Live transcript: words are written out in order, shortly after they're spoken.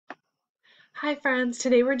Hi friends,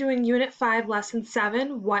 today we're doing Unit 5, Lesson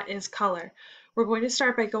 7, What is Color? We're going to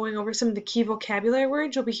start by going over some of the key vocabulary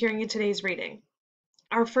words you'll be hearing in today's reading.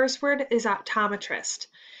 Our first word is optometrist,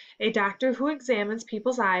 a doctor who examines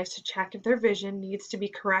people's eyes to check if their vision needs to be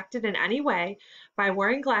corrected in any way by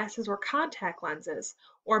wearing glasses or contact lenses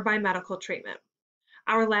or by medical treatment.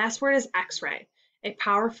 Our last word is X-ray, a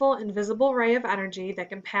powerful invisible ray of energy that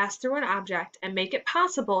can pass through an object and make it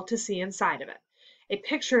possible to see inside of it. A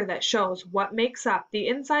picture that shows what makes up the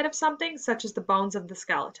inside of something, such as the bones of the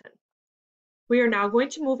skeleton. We are now going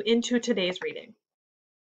to move into today's reading.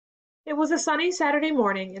 It was a sunny Saturday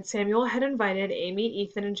morning, and Samuel had invited Amy,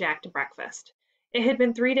 Ethan, and Jack to breakfast. It had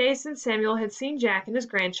been 3 days since Samuel had seen Jack and his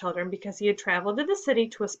grandchildren because he had traveled to the city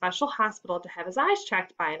to a special hospital to have his eyes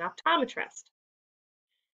checked by an optometrist.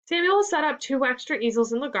 Samuel set up 2 extra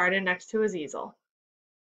easels in the garden next to his easel.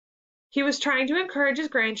 He was trying to encourage his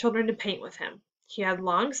grandchildren to paint with him. He had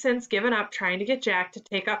long since given up trying to get Jack to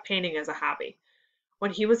take up painting as a hobby.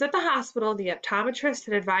 When he was at the hospital, the optometrist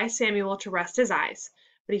had advised Samuel to rest his eyes,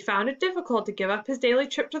 but he found it difficult to give up his daily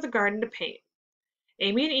trip to the garden to paint.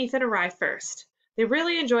 Amy and Ethan arrived first. They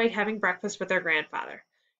really enjoyed having breakfast with their grandfather.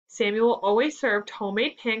 Samuel always served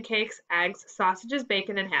homemade pancakes, eggs, sausages,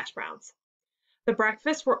 bacon, and hash browns. The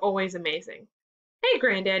breakfasts were always amazing. "Hey,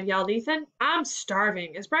 Granddad," yelled Ethan. "I'm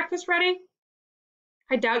starving. Is breakfast ready?"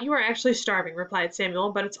 "I doubt you are actually starving," replied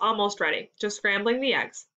Samuel, "but it's almost ready. Just scrambling the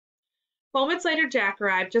eggs." Moments later, Jack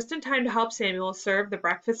arrived just in time to help Samuel serve the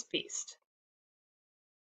breakfast feast.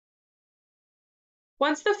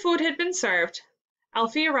 Once the food had been served,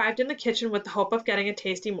 Elfie arrived in the kitchen with the hope of getting a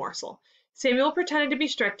tasty morsel. Samuel pretended to be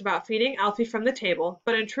strict about feeding Elfie from the table,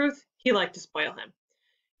 but in truth, he liked to spoil him.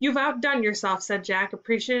 "You've outdone yourself," said Jack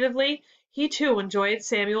appreciatively. He too enjoyed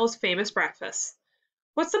Samuel's famous breakfast.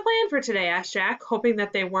 "What's the plan for today?" asked Jack, hoping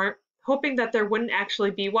that there wouldn't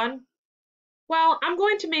actually be one. "Well, I'm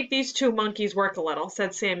going to make these 2 monkeys work a little,"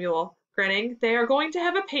 said Samuel, grinning. "They are going to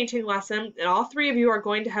have a painting lesson, and all 3 of you are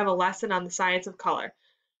going to have a lesson on the science of color."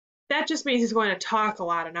 "That just means he's going to talk a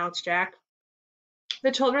lot," announced Jack.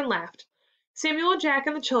 The children laughed. Samuel, Jack,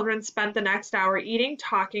 and the children spent the next hour eating,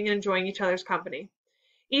 talking, and enjoying each other's company.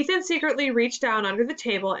 Ethan secretly reached down under the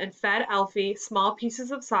table and fed Elfie small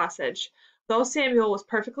pieces of sausage, though Samuel was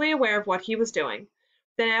perfectly aware of what he was doing.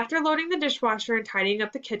 Then, after loading the dishwasher and tidying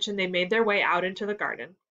up the kitchen, they made their way out into the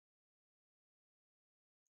garden.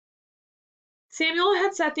 Samuel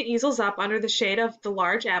had set the easels up under the shade of the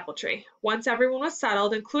large apple tree. Once everyone was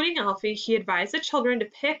settled, including Elfie, he advised the children to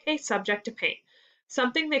pick a subject to paint,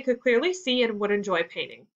 something they could clearly see and would enjoy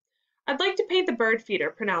painting. "I'd like to paint the bird feeder,"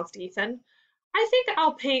 pronounced Ethan. "I think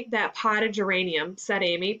I'll paint that potted geranium," said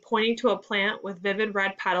Amy, pointing to a plant with vivid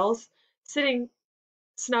red petals sitting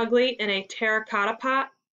snugly in a terracotta pot.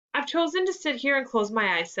 "I've chosen to sit here and close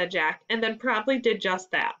my eyes," said Jack, and then promptly did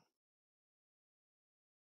just that.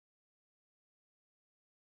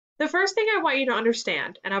 "The first thing I want you to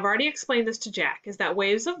understand, and I've already explained this to Jack, is that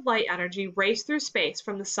waves of light energy race through space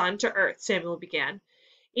from the sun to Earth," Samuel began.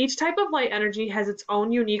 "Each type of light energy has its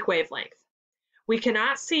own unique wavelength. We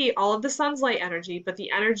cannot see all of the sun's light energy, but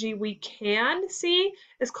the energy we can see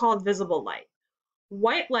is called visible light.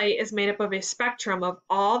 White light is made up of a spectrum of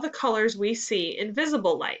all the colors we see in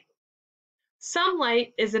visible light. Some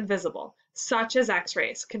light is invisible, such as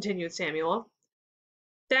X-rays," continued Samuel.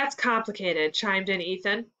 "That's complicated," chimed in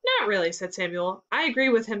Ethan. "Not really," said Samuel. "I agree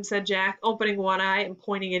with him," said Jack, opening one eye and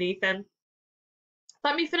pointing at Ethan.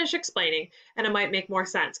 "Let me finish explaining, and it might make more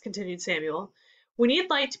sense," continued Samuel. "We need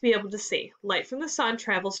light to be able to see. Light from the sun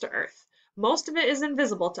travels to Earth. Most of it is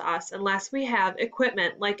invisible to us unless we have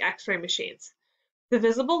equipment like X-ray machines. The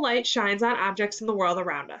visible light shines on objects in the world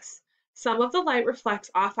around us. Some of the light reflects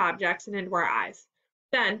off objects and into our eyes.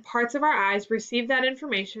 Then, parts of our eyes receive that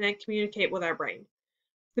information and communicate with our brain.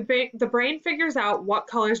 The brain figures out what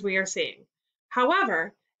colors we are seeing.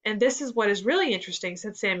 However, and this is what is really interesting,"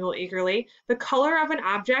 said Samuel eagerly, "the color of an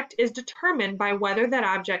object is determined by whether that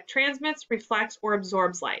object transmits, reflects, or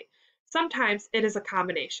absorbs light. Sometimes it is a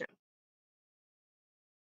combination."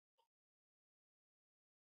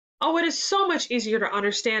 "Oh, it is so much easier to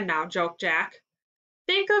understand now," joked Jack.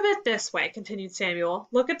 "Think of it this way," continued Samuel.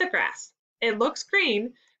 "Look at the grass. It looks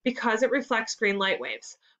green because it reflects green light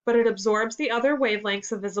waves, but it absorbs the other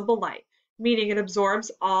wavelengths of visible light, meaning it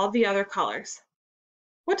absorbs all the other colors."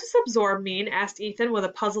 "What does absorb mean?" asked Ethan with a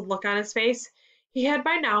puzzled look on his face. He had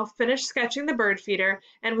by now finished sketching the bird feeder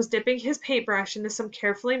and was dipping his paintbrush into some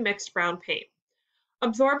carefully mixed brown paint.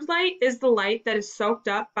 "Absorbed light is the light that is soaked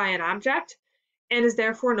up by an object and is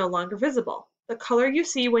therefore no longer visible. The color you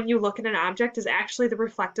see when you look at an object is actually the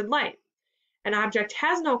reflected light. An object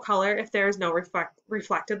has no color if there is no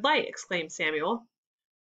reflected light, exclaimed Samuel.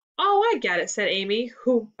 Oh, I get it, said Amy,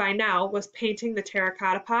 who by now was painting the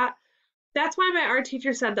terracotta pot. That's why my art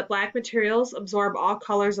teacher said that black materials absorb all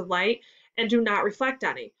colors of light and do not reflect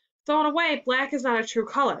any. So in a way, black is not a true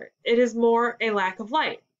color. It is more a lack of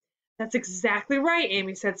light. That's exactly right,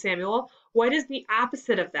 Amy, said Samuel. White is the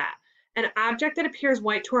opposite of that. An object that appears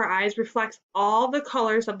white to our eyes reflects all the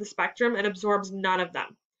colors of the spectrum and absorbs none of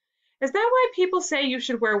them. Is that why people say you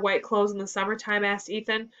should wear white clothes in the summertime? Asked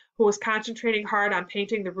Ethan, who was concentrating hard on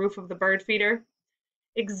painting the roof of the bird feeder.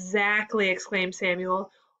 Exactly, exclaimed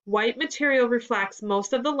Samuel. White material reflects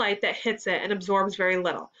most of the light that hits it and absorbs very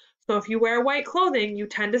little. So if you wear white clothing, you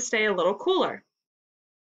tend to stay a little cooler.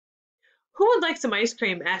 Who would like some ice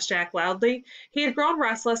cream? Asked Jack loudly. He had grown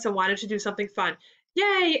restless and wanted to do something fun.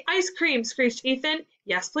 Yay, ice cream, screeched Ethan.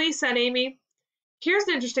 Yes, please, said Amy. Here's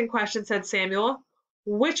an interesting question, said Samuel.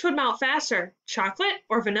 Which would melt faster, chocolate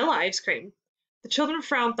or vanilla ice cream? The children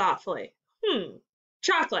frowned thoughtfully.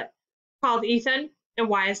 Chocolate, called Ethan. And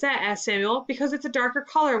why is that? Asked Samuel. Because it's a darker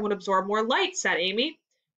color and would absorb more light, said Amy.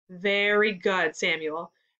 Very good,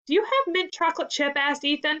 Samuel. Do you have mint chocolate chip? Asked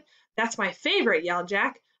Ethan. That's my favorite, yelled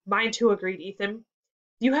Jack. Mine too, agreed Ethan.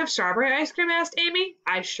 Do you have strawberry ice cream? Asked Amy.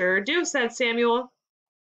 I sure do, said Samuel.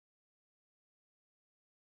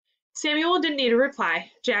 Samuel didn't need a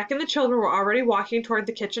reply. Jack and the children were already walking toward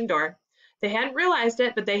the kitchen door. They hadn't realized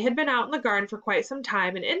it, but they had been out in the garden for quite some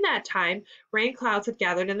time, and in that time, rain clouds had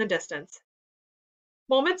gathered in the distance.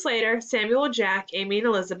 Moments later, Samuel, Jack, Amy, and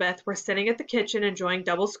Elizabeth were sitting at the kitchen enjoying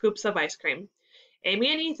double scoops of ice cream.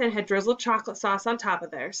 Amy and Ethan had drizzled chocolate sauce on top of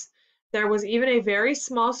theirs. There was even a very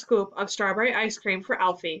small scoop of strawberry ice cream for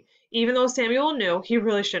Elfie, even though Samuel knew he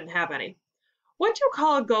really shouldn't have any. What do you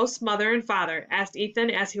call a ghost's mother and father? Asked Ethan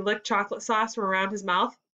as he licked chocolate sauce from around his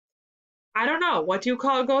mouth. I don't know. What do you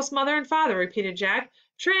call a ghost's mother and father? Repeated Jack.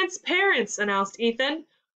 Transparents, announced Ethan.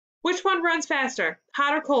 Which one runs faster,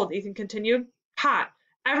 hot or cold? Ethan continued. Hot.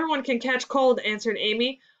 Everyone can catch cold, answered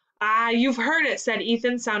Amy. Ah, you've heard it, said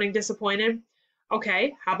Ethan, sounding disappointed.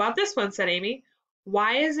 Okay, how about this one, said Amy.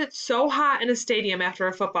 Why is it so hot in a stadium after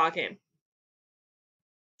a football game?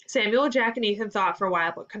 Samuel, Jack, and Ethan thought for a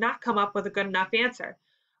while, but could not come up with a good enough answer.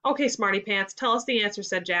 Okay, Smarty Pants, tell us the answer,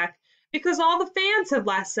 said Jack. Because all the fans have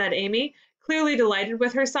left, said Amy, clearly delighted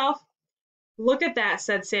with herself. Look at that,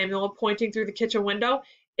 said Samuel, pointing through the kitchen window.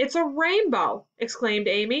 It's a rainbow, exclaimed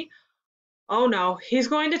Amy. Oh no, he's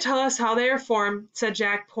going to tell us how they are formed, said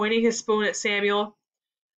Jack, pointing his spoon at Samuel.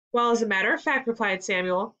 Well, as a matter of fact, replied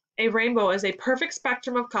Samuel, a rainbow is a perfect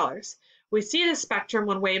spectrum of colors. We see this spectrum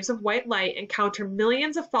when waves of white light encounter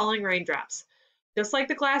millions of falling raindrops. Just like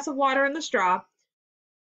the glass of water in the straw,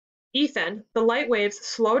 Ethan, the light waves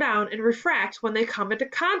slow down and refract when they come into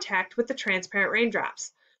contact with the transparent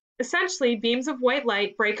raindrops. Essentially, beams of white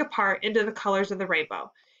light break apart into the colors of the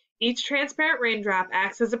rainbow. Each transparent raindrop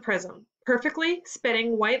acts as a prism, perfectly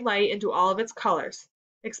spitting white light into all of its colors,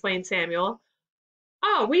 explained Samuel.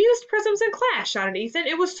 Oh, we used prisms in class, shouted Ethan.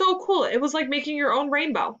 It was so cool. It was like making your own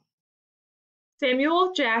rainbow.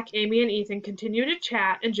 Samuel, Jack, Amy, and Ethan continued to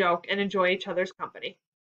chat and joke and enjoy each other's company.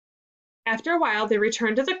 After a while, they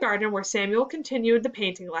returned to the garden where Samuel continued the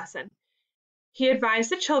painting lesson. He advised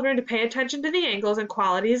the children to pay attention to the angles and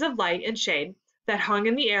qualities of light and shade that hung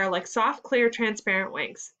in the air like soft, clear, transparent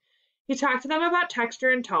wings. He talked to them about texture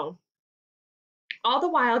and tone. All the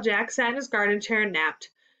while, Jack sat in his garden chair and napped.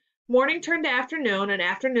 Morning turned to afternoon, and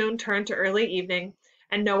afternoon turned to early evening,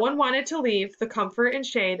 and no one wanted to leave the comfort and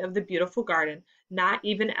shade of the beautiful garden, not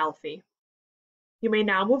even Elfie. You may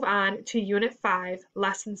now move on to Unit 5,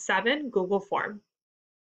 Lesson 7, Google Form.